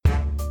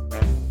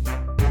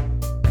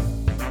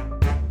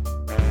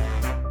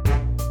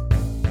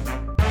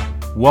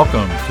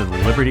Welcome to the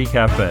Liberty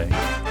Cafe,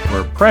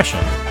 where oppression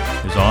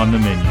is on the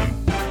menu.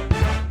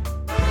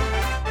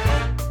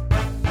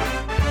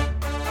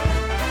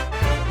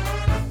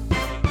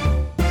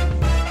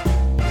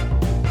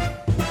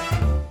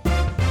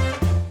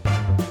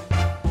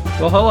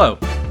 Well, hello.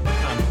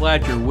 I'm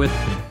glad you're with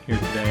me here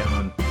today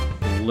on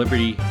the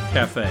Liberty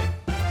Cafe.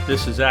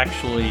 This is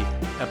actually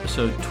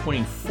episode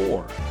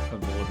 24 of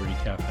the Liberty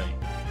Cafe,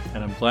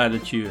 and I'm glad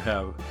that you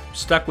have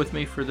stuck with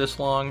me for this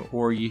long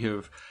or you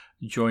have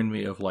joined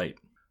me of late.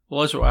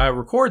 Well, as I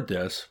record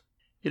this,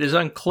 it is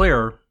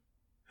unclear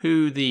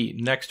who the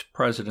next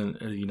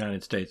president of the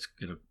United States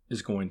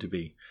is going to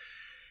be.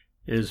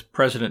 Is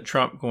President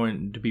Trump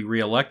going to be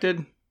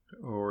reelected,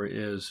 or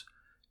is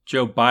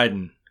Joe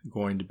Biden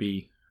going to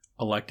be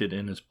elected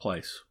in his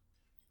place?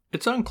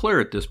 It's unclear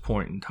at this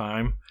point in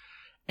time,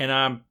 and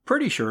I'm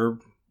pretty sure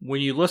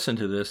when you listen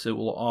to this, it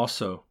will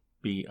also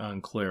be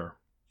unclear.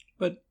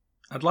 But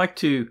I'd like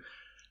to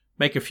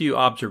make a few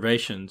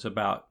observations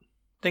about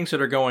things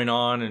that are going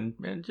on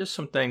and just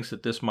some things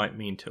that this might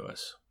mean to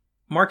us.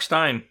 Mark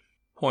Stein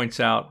points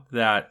out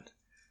that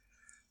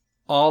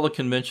all the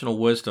conventional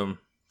wisdom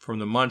from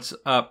the months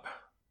up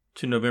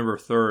to November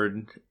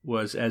 3rd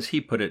was, as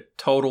he put it,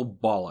 total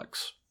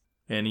bollocks.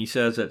 And he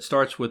says it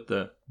starts with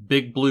the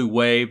big blue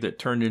wave that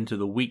turned into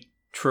the weak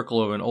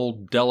trickle of an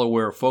old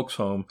Delaware folks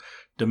home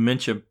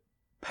dementia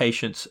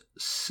patient's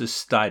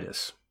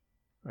cystitis.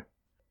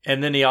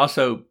 And then he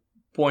also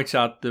points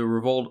out the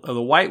revolt of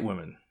the white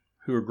women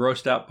who were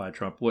grossed out by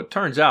Trump. Well, it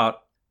turns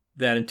out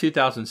that in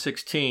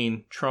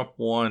 2016, Trump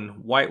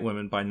won white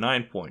women by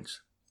 9 points.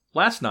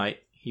 Last night,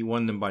 he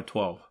won them by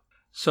 12.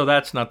 So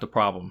that's not the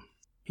problem.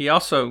 He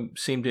also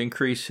seemed to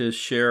increase his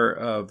share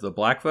of the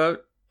black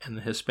vote and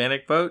the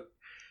Hispanic vote.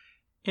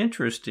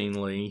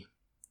 Interestingly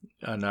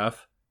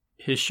enough,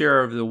 his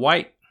share of the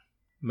white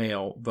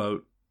male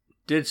vote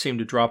did seem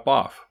to drop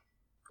off.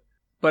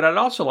 But I'd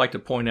also like to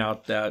point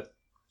out that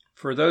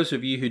for those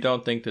of you who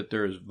don't think that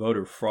there is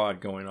voter fraud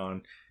going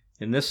on,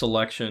 in this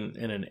election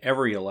and in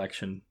every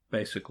election,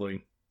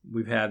 basically,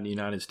 we've had in the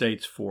United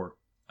States for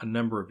a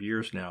number of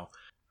years now,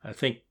 I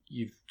think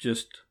you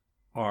just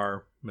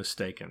are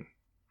mistaken.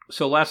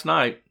 So last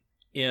night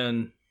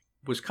in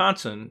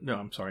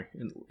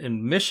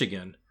in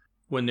Michigan,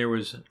 when there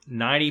was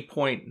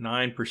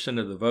 90.9%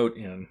 of the vote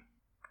in,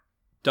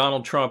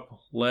 Donald Trump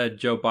led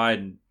Joe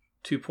Biden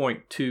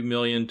 2.2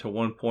 million to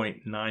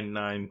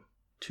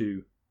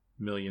 1.992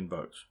 million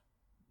votes.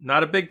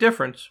 Not a big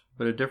difference,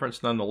 but a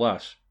difference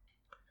nonetheless.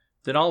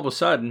 Then all of a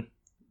sudden,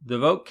 the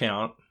vote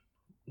count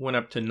went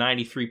up to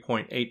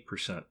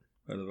 93.8%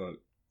 of the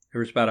vote. There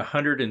was about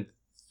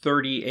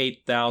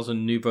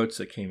 138,000 new votes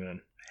that came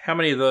in. How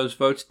many of those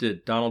votes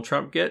did Donald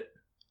Trump get?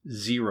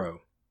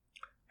 0.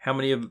 How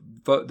many of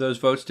those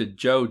votes did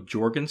Joe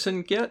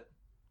Jorgensen get?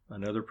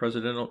 Another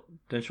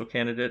presidential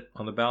candidate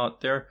on the ballot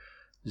there?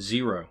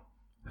 0.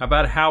 How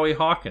about Howie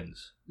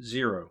Hawkins?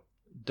 0.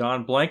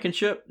 Don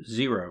Blankenship?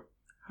 0.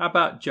 How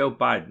about Joe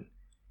Biden?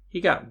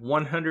 He got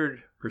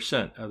 100%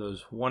 of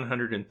those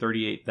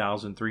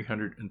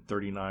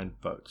 138,339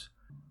 votes.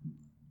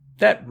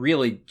 That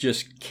really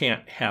just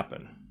can't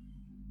happen.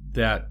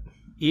 That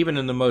even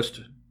in the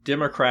most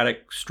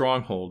Democratic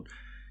stronghold,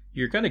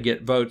 you're going to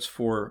get votes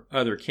for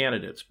other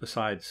candidates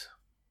besides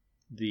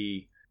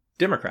the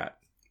Democrat.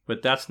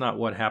 But that's not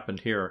what happened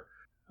here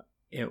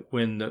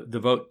when the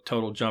vote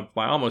total jumped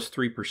by almost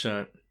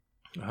 3%,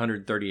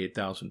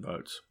 138,000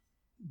 votes.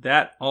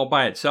 That all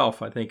by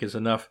itself, I think, is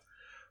enough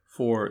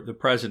for the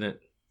president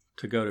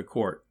to go to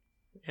court.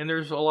 And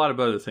there's a lot of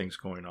other things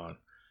going on.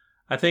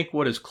 I think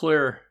what is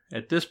clear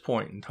at this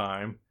point in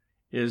time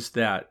is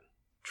that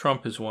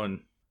Trump has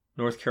won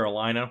North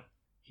Carolina,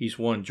 he's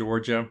won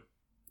Georgia,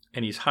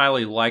 and he's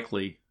highly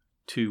likely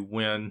to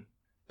win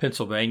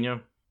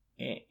Pennsylvania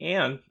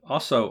and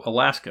also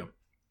Alaska.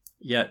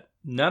 Yet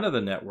none of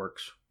the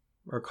networks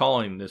are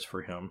calling this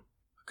for him.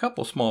 A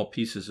couple small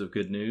pieces of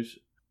good news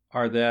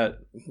are that,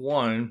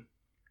 one,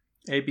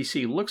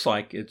 ABC looks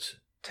like it's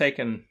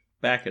taken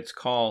back its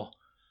call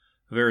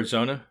of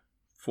Arizona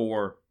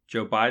for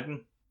Joe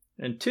Biden.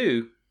 And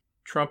two,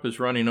 Trump is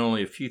running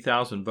only a few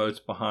thousand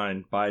votes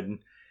behind Biden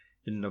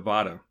in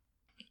Nevada.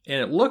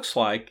 And it looks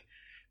like,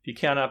 if you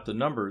count up the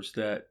numbers,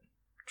 that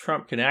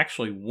Trump can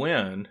actually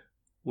win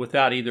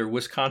without either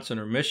Wisconsin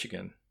or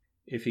Michigan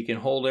if he can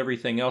hold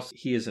everything else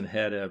he is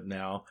ahead of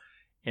now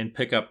and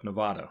pick up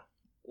Nevada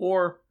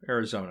or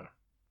Arizona.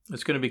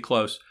 It's going to be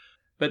close.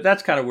 But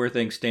that's kind of where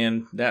things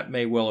stand. That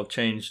may well have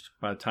changed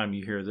by the time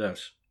you hear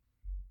this.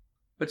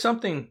 But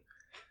something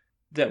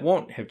that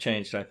won't have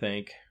changed, I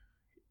think,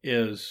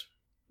 is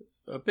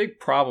a big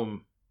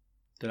problem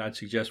that I'd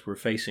suggest we're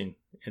facing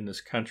in this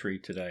country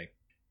today.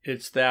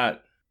 It's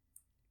that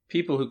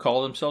people who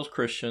call themselves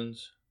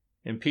Christians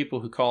and people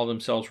who call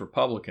themselves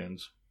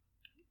Republicans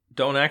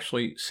don't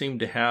actually seem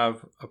to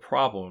have a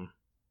problem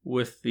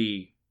with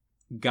the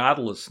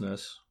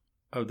godlessness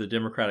of the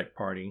Democratic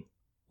Party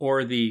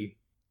or the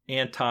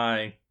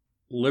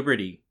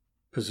anti-liberty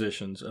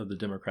positions of the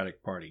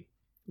Democratic Party,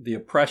 the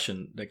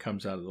oppression that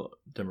comes out of the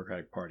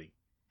Democratic Party.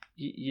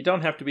 you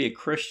don't have to be a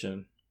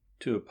Christian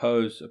to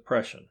oppose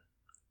oppression.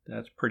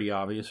 That's pretty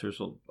obvious.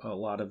 There's a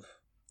lot of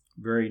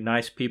very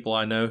nice people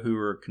I know who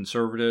are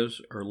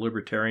conservatives or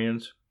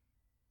libertarians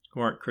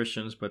who aren't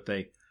Christians, but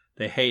they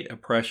hate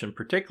oppression,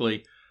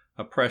 particularly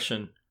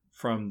oppression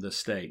from the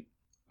state.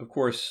 Of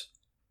course,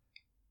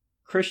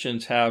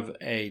 Christians have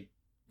an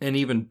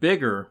even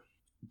bigger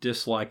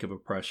dislike of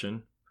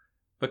oppression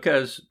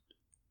because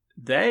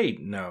they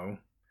know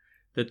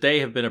that they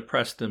have been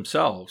oppressed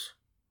themselves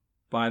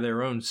by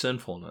their own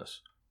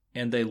sinfulness.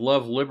 And they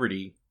love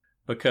liberty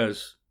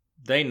because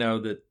they know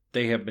that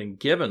they have been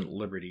given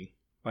liberty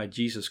by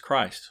Jesus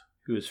Christ,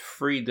 who has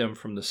freed them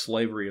from the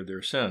slavery of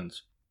their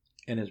sins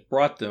and has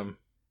brought them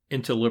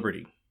into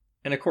liberty.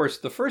 And of course,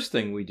 the first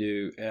thing we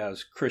do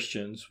as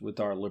Christians with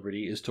our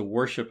liberty is to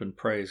worship and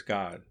praise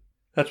God.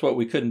 That's what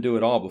we couldn't do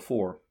at all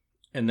before,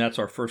 and that's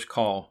our first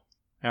call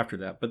after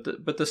that.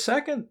 But the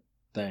second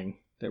thing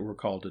that we're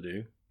called to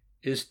do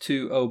is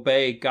to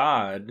obey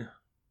God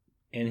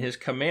and His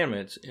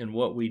commandments in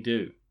what we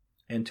do,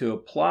 and to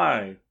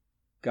apply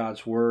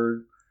God's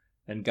Word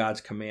and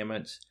God's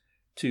commandments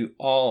to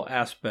all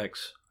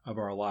aspects of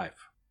our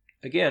life.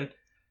 Again,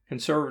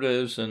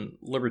 conservatives and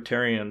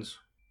libertarians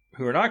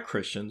who are not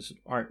Christians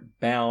aren't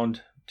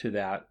bound to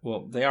that.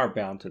 Well, they are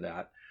bound to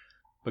that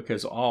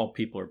because all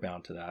people are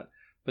bound to that,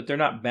 but they're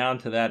not bound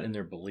to that in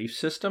their belief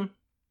system.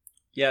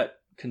 Yet,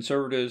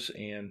 conservatives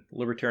and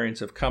libertarians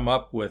have come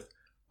up with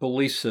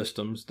belief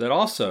systems that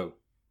also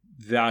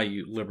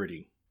value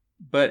liberty.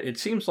 But it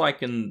seems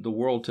like in the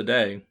world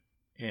today,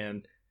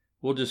 and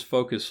we'll just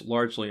focus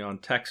largely on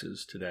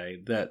Texas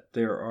today, that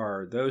there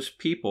are those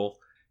people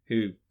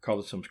who call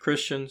themselves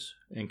Christians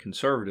and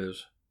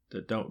conservatives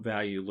that don't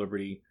value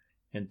liberty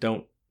and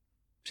don't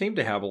seem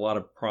to have a lot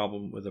of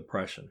problem with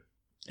oppression.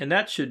 And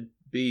that should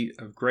be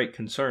of great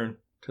concern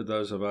to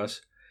those of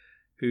us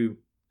who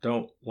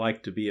don't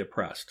like to be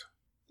oppressed.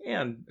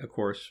 And, of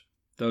course,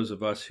 those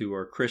of us who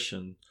are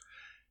Christian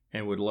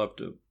and would love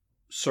to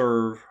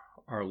serve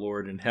our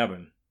Lord in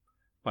heaven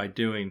by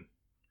doing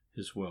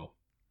His will.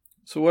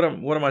 So what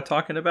am I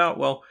talking about?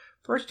 Well,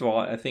 first of all,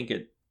 I think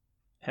it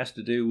has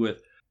to do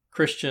with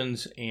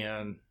Christians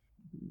and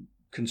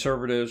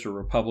conservatives or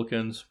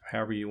Republicans,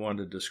 however you want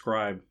to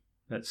describe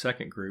that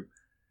second group,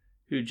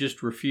 who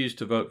just refuse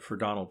to vote for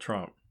Donald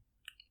Trump.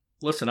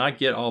 Listen, I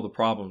get all the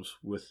problems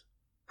with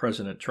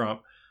President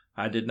Trump.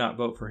 I did not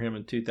vote for him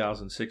in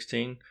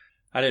 2016.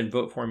 I didn't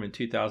vote for him in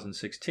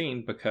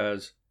 2016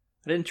 because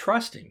I didn't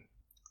trust him.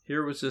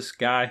 Here was this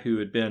guy who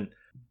had been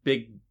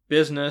big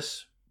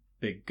business,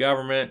 big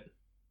government,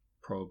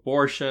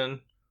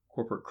 pro-abortion,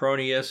 corporate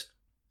cronyist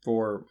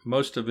for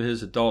most of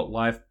his adult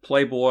life,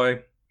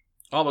 playboy,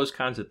 all those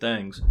kinds of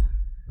things.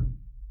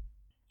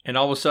 And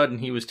all of a sudden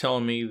he was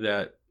telling me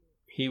that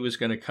he was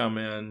going to come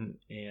in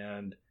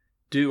and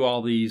do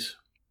all these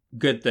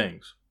good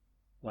things,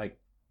 like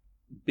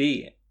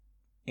be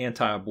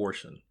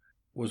anti-abortion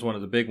was one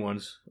of the big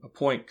ones,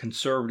 appoint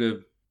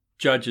conservative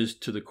judges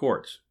to the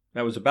courts.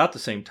 That was about the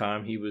same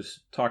time he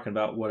was talking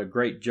about what a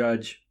great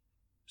judge,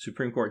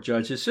 Supreme Court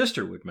judge, his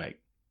sister would make,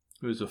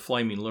 who was a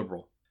flaming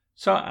liberal.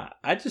 So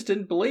I just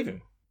didn't believe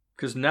him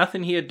because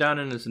nothing he had done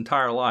in his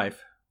entire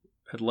life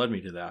had led me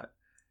to that.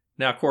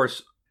 Now, of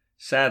course,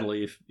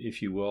 sadly,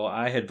 if you will,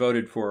 I had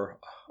voted for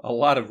a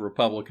lot of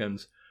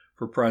Republicans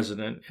for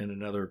president and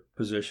in other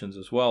positions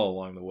as well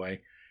along the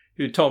way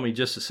who told me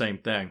just the same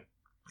thing.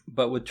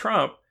 But with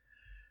Trump,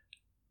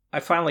 I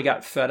finally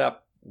got fed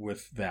up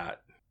with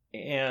that.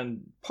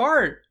 And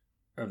part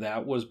of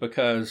that was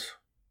because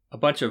a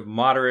bunch of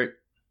moderate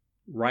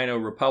rhino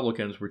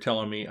Republicans were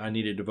telling me I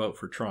needed to vote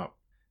for Trump.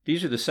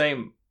 These are the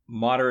same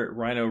moderate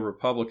rhino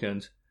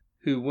Republicans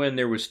who, when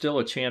there was still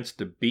a chance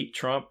to beat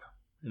Trump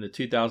in the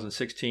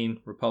 2016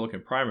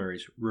 Republican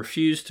primaries,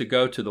 refused to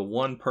go to the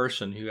one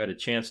person who had a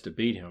chance to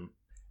beat him,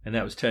 and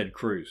that was Ted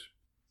Cruz.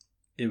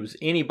 It was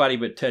anybody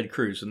but Ted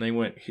Cruz, and they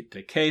went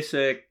to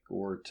Kasich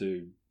or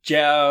to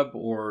Jeb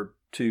or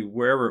to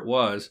wherever it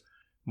was,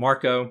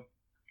 Marco,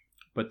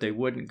 but they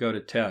wouldn't go to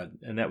Ted,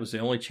 and that was the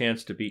only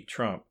chance to beat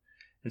Trump.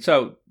 And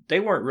so they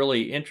weren't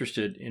really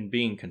interested in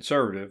being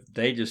conservative.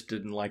 They just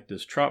didn't like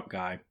this Trump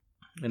guy,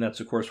 and that's,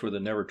 of course, where the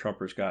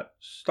Never-Trumpers got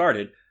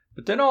started.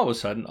 But then all of a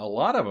sudden, a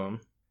lot of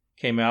them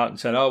came out and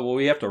said, oh, well,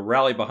 we have to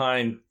rally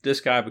behind this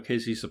guy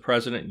because he's the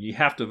president, and you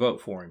have to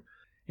vote for him.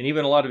 And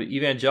even a lot of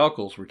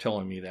evangelicals were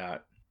telling me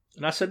that.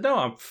 And I said,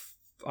 no,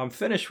 I'm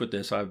finished with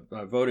this. I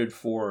voted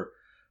for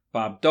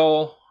Bob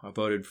Dole. I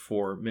voted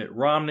for Mitt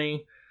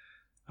Romney.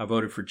 I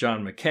voted for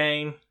John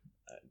McCain.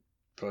 I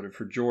voted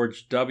for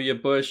George W.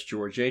 Bush,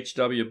 George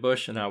H.W.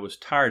 Bush, and I was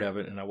tired of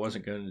it, and I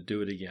wasn't going to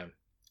do it again.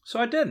 So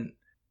I didn't.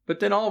 But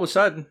then all of a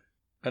sudden,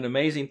 an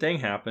amazing thing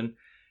happened,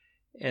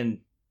 and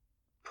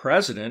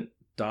President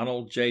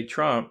Donald J.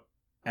 Trump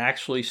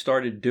actually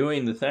started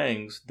doing the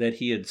things that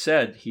he had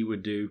said he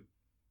would do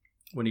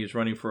when he was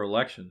running for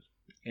election.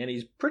 And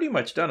he's pretty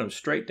much done them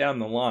straight down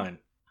the line.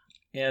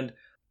 And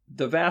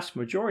the vast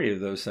majority of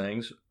those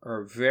things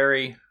are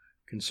very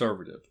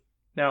conservative.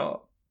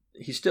 Now,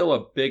 he's still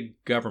a big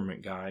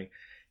government guy,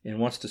 and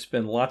wants to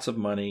spend lots of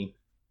money,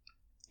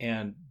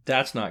 and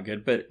that's not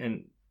good. But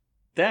in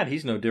that,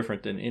 he's no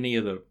different than any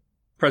of the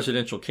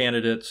presidential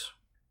candidates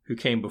who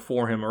came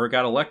before him or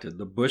got elected.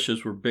 The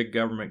Bushes were big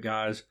government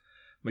guys.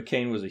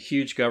 McCain was a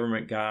huge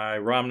government guy.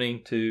 Romney,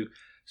 too.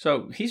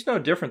 So he's no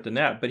different than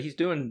that, but he's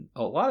doing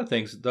a lot of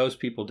things that those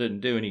people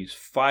didn't do, and he's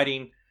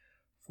fighting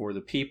for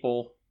the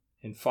people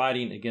and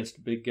fighting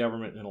against big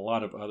government in a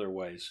lot of other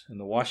ways, in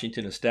the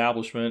Washington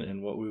establishment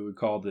and what we would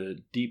call the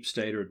deep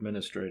state or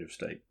administrative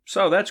state.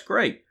 So that's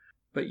great.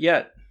 But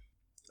yet,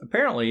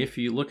 apparently, if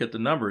you look at the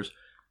numbers,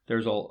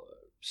 there's a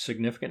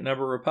significant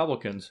number of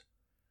Republicans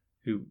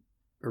who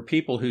are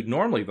people who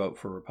normally vote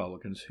for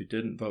Republicans who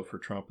didn't vote for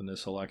Trump in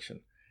this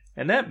election.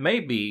 And that may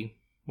be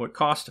what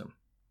cost him.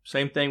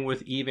 Same thing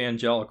with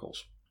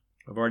evangelicals.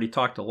 I've already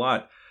talked a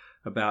lot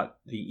about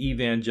the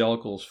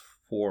evangelicals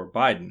for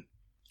Biden.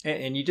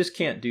 And you just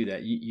can't do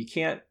that. You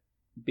can't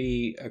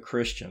be a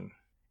Christian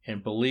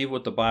and believe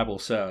what the Bible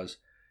says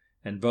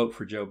and vote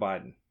for Joe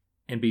Biden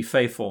and be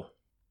faithful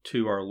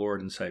to our Lord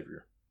and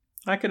Savior.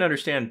 I can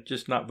understand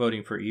just not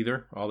voting for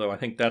either, although I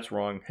think that's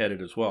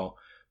wrong-headed as well.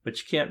 But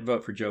you can't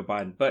vote for Joe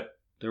Biden. But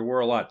there were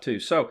a lot too.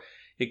 So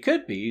it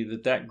could be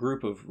that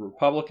group of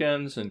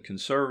Republicans and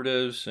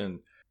conservatives,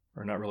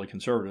 or not really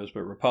conservatives,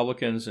 but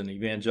Republicans and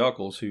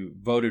evangelicals who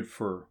voted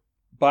for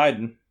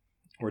Biden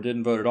or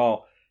didn't vote at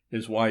all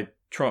is why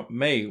Trump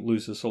may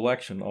lose this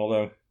election,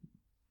 although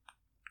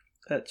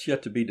that's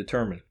yet to be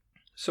determined.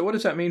 So what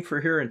does that mean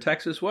for here in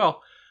Texas?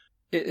 Well,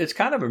 it's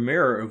kind of a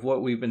mirror of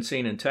what we've been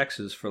seeing in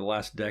Texas for the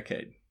last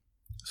decade.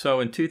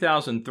 So in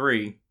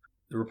 2003,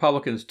 the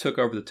Republicans took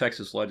over the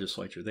Texas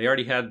legislature. They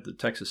already had the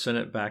Texas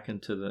Senate back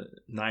into the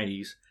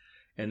 90s,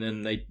 and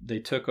then they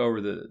took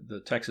over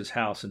the Texas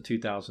House in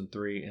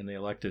 2003, and they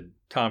elected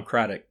Tom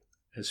Craddick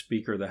as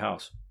Speaker of the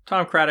House.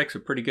 Tom Craddick's a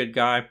pretty good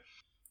guy.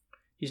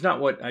 He's not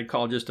what I'd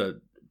call just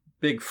a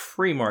big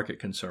free market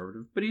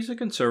conservative, but he's a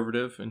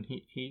conservative, and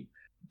he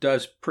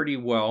does pretty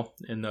well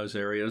in those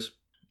areas.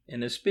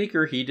 And as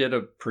Speaker, he did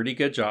a pretty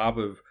good job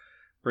of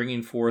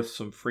bringing forth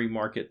some free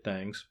market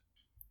things,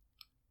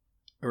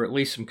 or at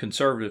least some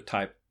conservative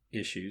type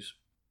issues.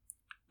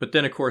 But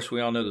then, of course, we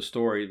all know the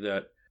story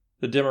that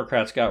the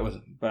Democrats got with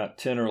about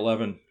 10 or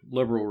 11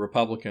 liberal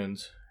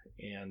Republicans,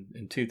 and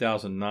in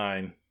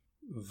 2009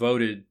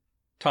 voted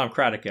Tom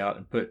Craddick out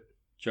and put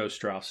Joe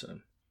Strauss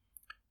in.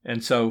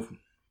 And so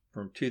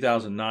from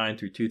 2009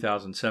 through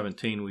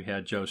 2017, we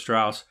had Joe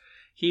Strauss.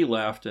 He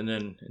left, and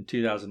then in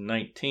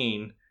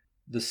 2019,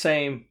 the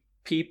same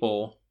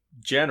people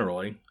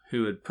generally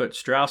who had put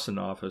Strauss in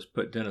office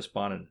put Dennis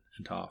Bonnen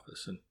into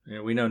office.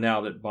 And we know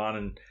now that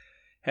Bonnen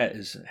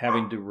is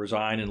having to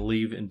resign and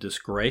leave in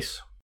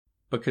disgrace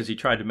because he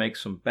tried to make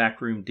some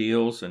backroom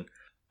deals and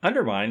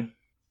undermine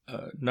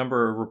a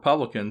number of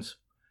Republicans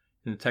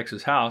in the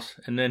Texas House,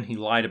 and then he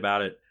lied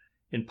about it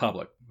in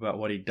public, about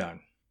what he'd done.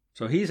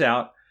 So he's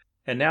out,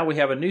 and now we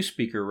have a new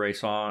speaker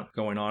race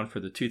going on for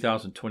the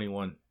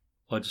 2021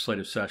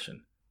 legislative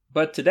session.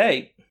 But to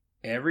date,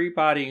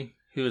 everybody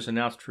who is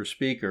announced for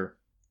speaker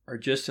are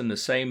just in the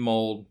same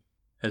mold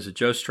as a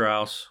Joe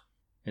Strauss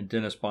and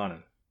Dennis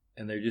Bonnen.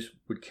 And they just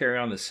would carry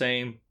on the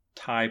same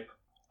type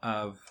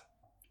of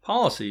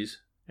policies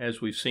as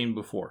we've seen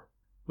before,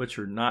 which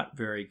are not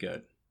very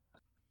good.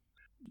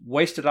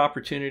 Wasted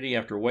opportunity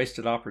after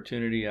wasted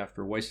opportunity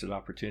after wasted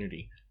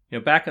opportunity. You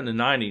know, back in the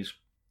 90s,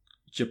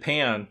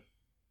 Japan,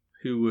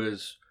 who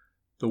was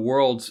the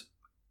world's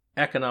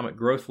economic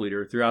growth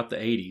leader throughout the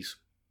 80s,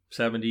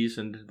 70s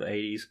into the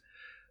 80s,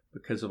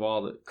 because of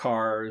all the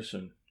cars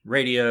and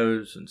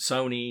radios and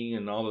Sony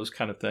and all those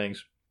kind of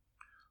things,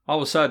 all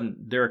of a sudden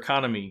their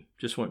economy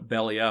just went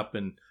belly up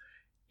and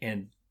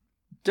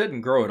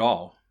didn't grow at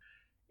all.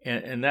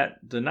 And that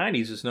the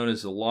 90s is known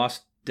as the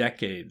lost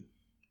decade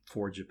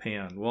for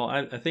Japan. Well,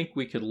 I think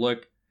we could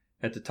look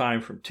at the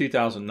time from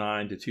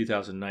 2009 to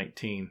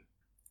 2019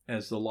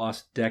 as the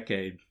lost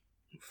decade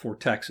for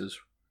Texas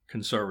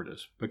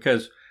conservatives,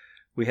 because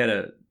we had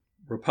a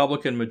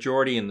Republican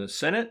majority in the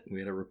Senate, we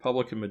had a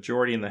Republican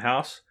majority in the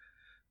House,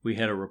 we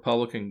had a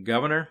Republican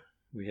governor,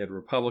 we had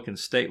Republican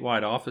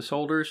statewide office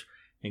holders,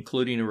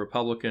 including a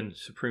Republican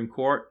Supreme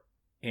Court,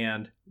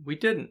 and we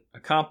didn't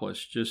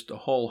accomplish just a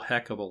whole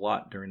heck of a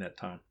lot during that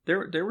time.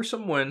 There were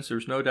some wins,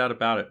 there's no doubt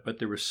about it, but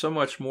there was so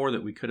much more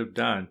that we could have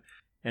done,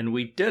 and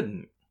we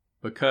didn't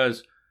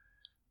because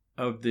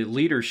of the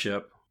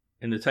leadership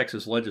in the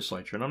Texas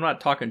legislature. And I'm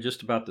not talking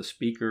just about the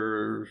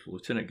speakers,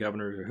 lieutenant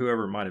governors, or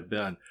whoever it might have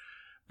been,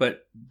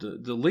 but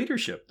the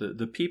leadership,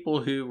 the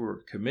people who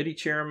were committee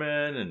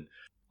chairmen and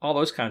all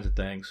those kinds of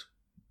things.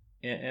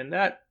 And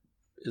that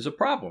is a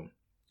problem.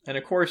 And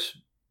of course,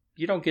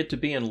 you don't get to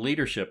be in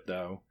leadership,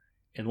 though,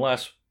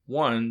 unless,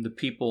 one, the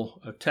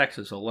people of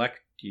Texas elect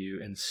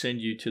you and send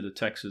you to the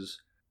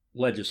Texas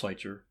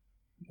legislature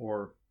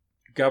or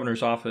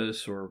governor's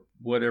office or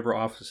whatever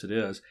office it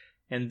is.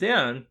 And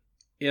then,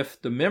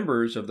 if the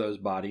members of those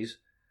bodies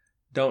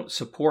don't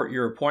support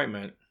your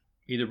appointment,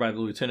 either by the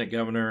lieutenant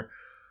governor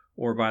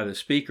or by the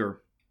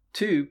speaker,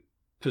 to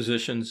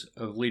positions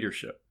of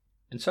leadership.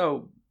 And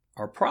so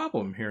our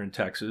problem here in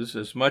Texas,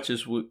 as much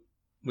as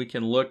we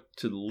can look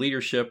to the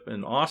leadership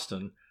in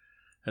Austin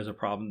as a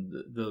problem,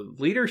 the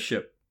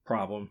leadership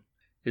problem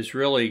is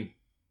really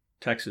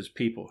Texas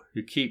people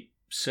who keep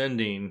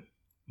sending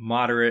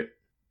moderate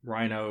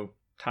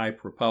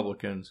rhino-type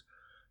Republicans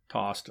to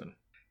Austin.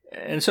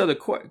 And so the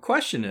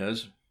question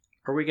is,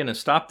 are we going to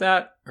stop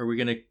that? Or are we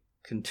going to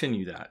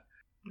continue that?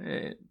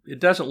 It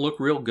doesn't look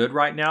real good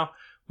right now.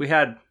 We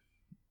had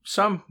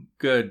some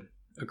good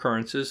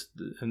occurrences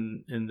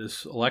in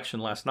this election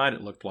last night,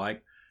 it looked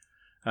like.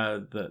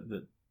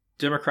 The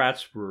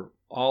Democrats were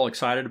all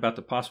excited about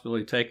the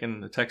possibility of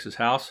taking the Texas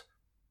House.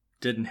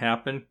 Didn't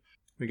happen.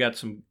 We got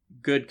some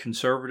good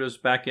conservatives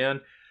back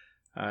in.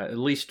 At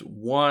least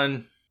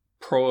one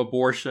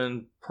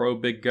pro-abortion,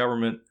 pro-big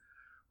government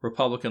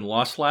Republican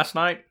lost last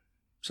night.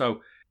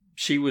 So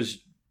she was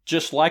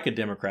just like a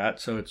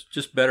Democrat, so it's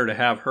just better to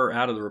have her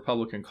out of the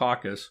Republican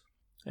caucus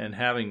and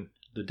having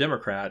the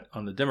Democrat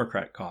on the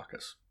Democrat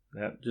caucus.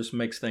 That just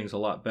makes things a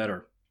lot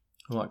better,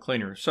 a lot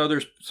cleaner. So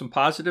there's some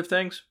positive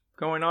things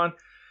going on.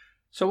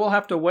 So we'll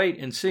have to wait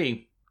and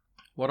see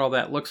what all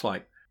that looks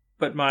like.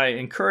 But my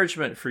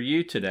encouragement for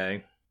you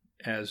today,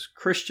 as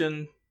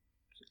Christian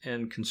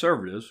and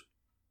conservatives,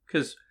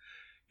 because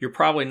you're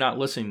probably not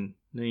listening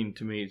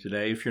to me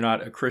today if you're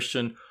not a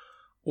Christian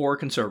or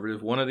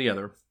conservative, one or the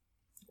other,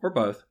 or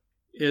both,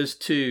 is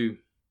to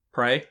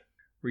pray,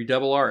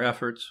 redouble our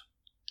efforts,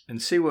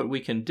 and see what we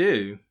can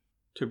do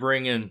to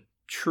bring in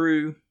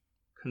true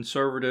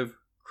conservative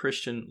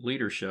Christian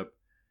leadership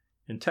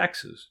in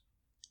Texas.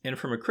 And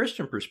from a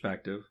Christian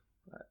perspective,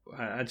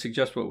 I'd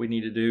suggest what we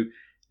need to do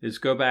is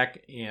go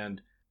back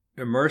and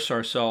immerse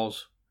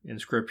ourselves in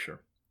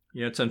Scripture.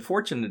 You know, it's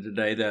unfortunate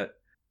today that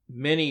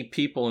many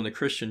people in the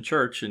Christian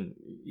church, and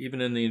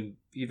even in the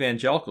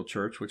evangelical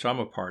church, which I'm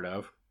a part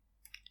of,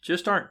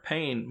 just aren't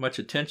paying much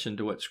attention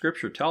to what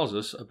Scripture tells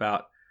us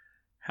about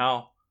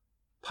how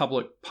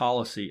public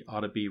policy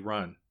ought to be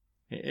run.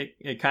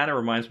 It kind of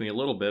reminds me a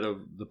little bit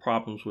of the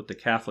problems with the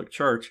Catholic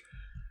Church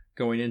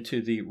going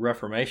into the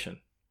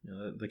Reformation. You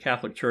know, the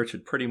Catholic Church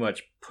had pretty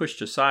much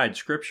pushed aside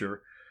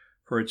Scripture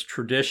for its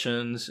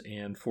traditions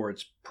and for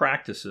its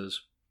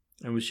practices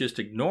and was just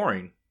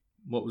ignoring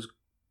what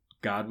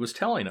God was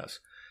telling us.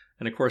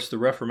 And of course, the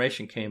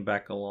Reformation came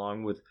back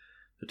along with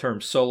the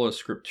term sola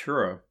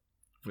scriptura,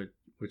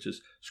 which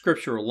is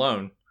Scripture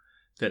alone,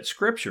 that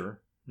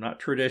Scripture, not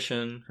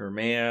tradition or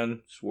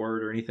man's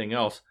word or anything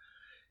else,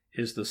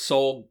 is the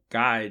sole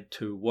guide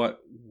to what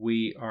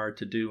we are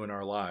to do in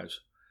our lives.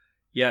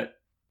 Yet,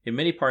 in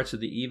many parts of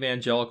the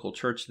evangelical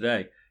church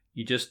today,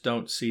 you just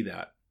don't see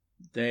that.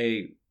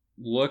 They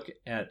look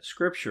at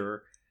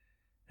Scripture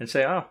and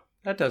say, oh,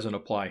 that doesn't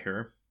apply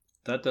here.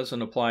 That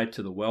doesn't apply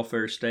to the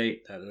welfare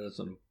state. That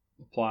doesn't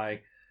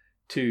apply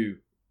to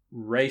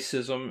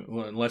racism,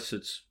 unless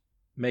it's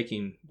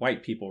making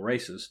white people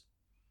racist.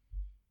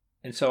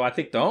 And so I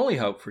think the only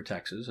hope for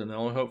Texas, and the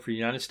only hope for the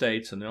United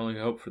States, and the only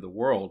hope for the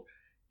world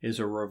is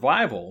a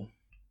revival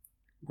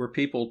where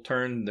people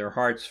turn their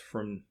hearts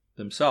from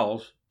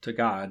themselves to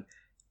God.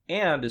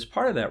 And as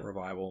part of that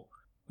revival,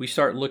 we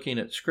start looking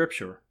at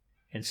Scripture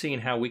and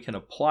seeing how we can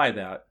apply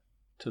that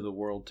to the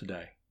world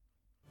today.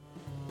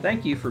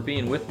 Thank you for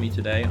being with me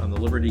today on the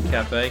Liberty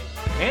Cafe,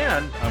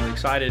 and I'm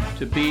excited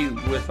to be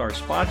with our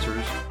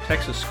sponsors,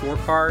 Texas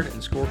Scorecard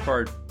and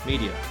Scorecard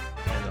Media.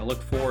 And I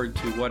look forward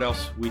to what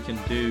else we can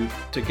do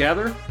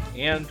together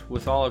and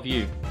with all of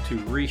you to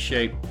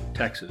reshape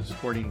Texas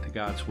according to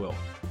God's will.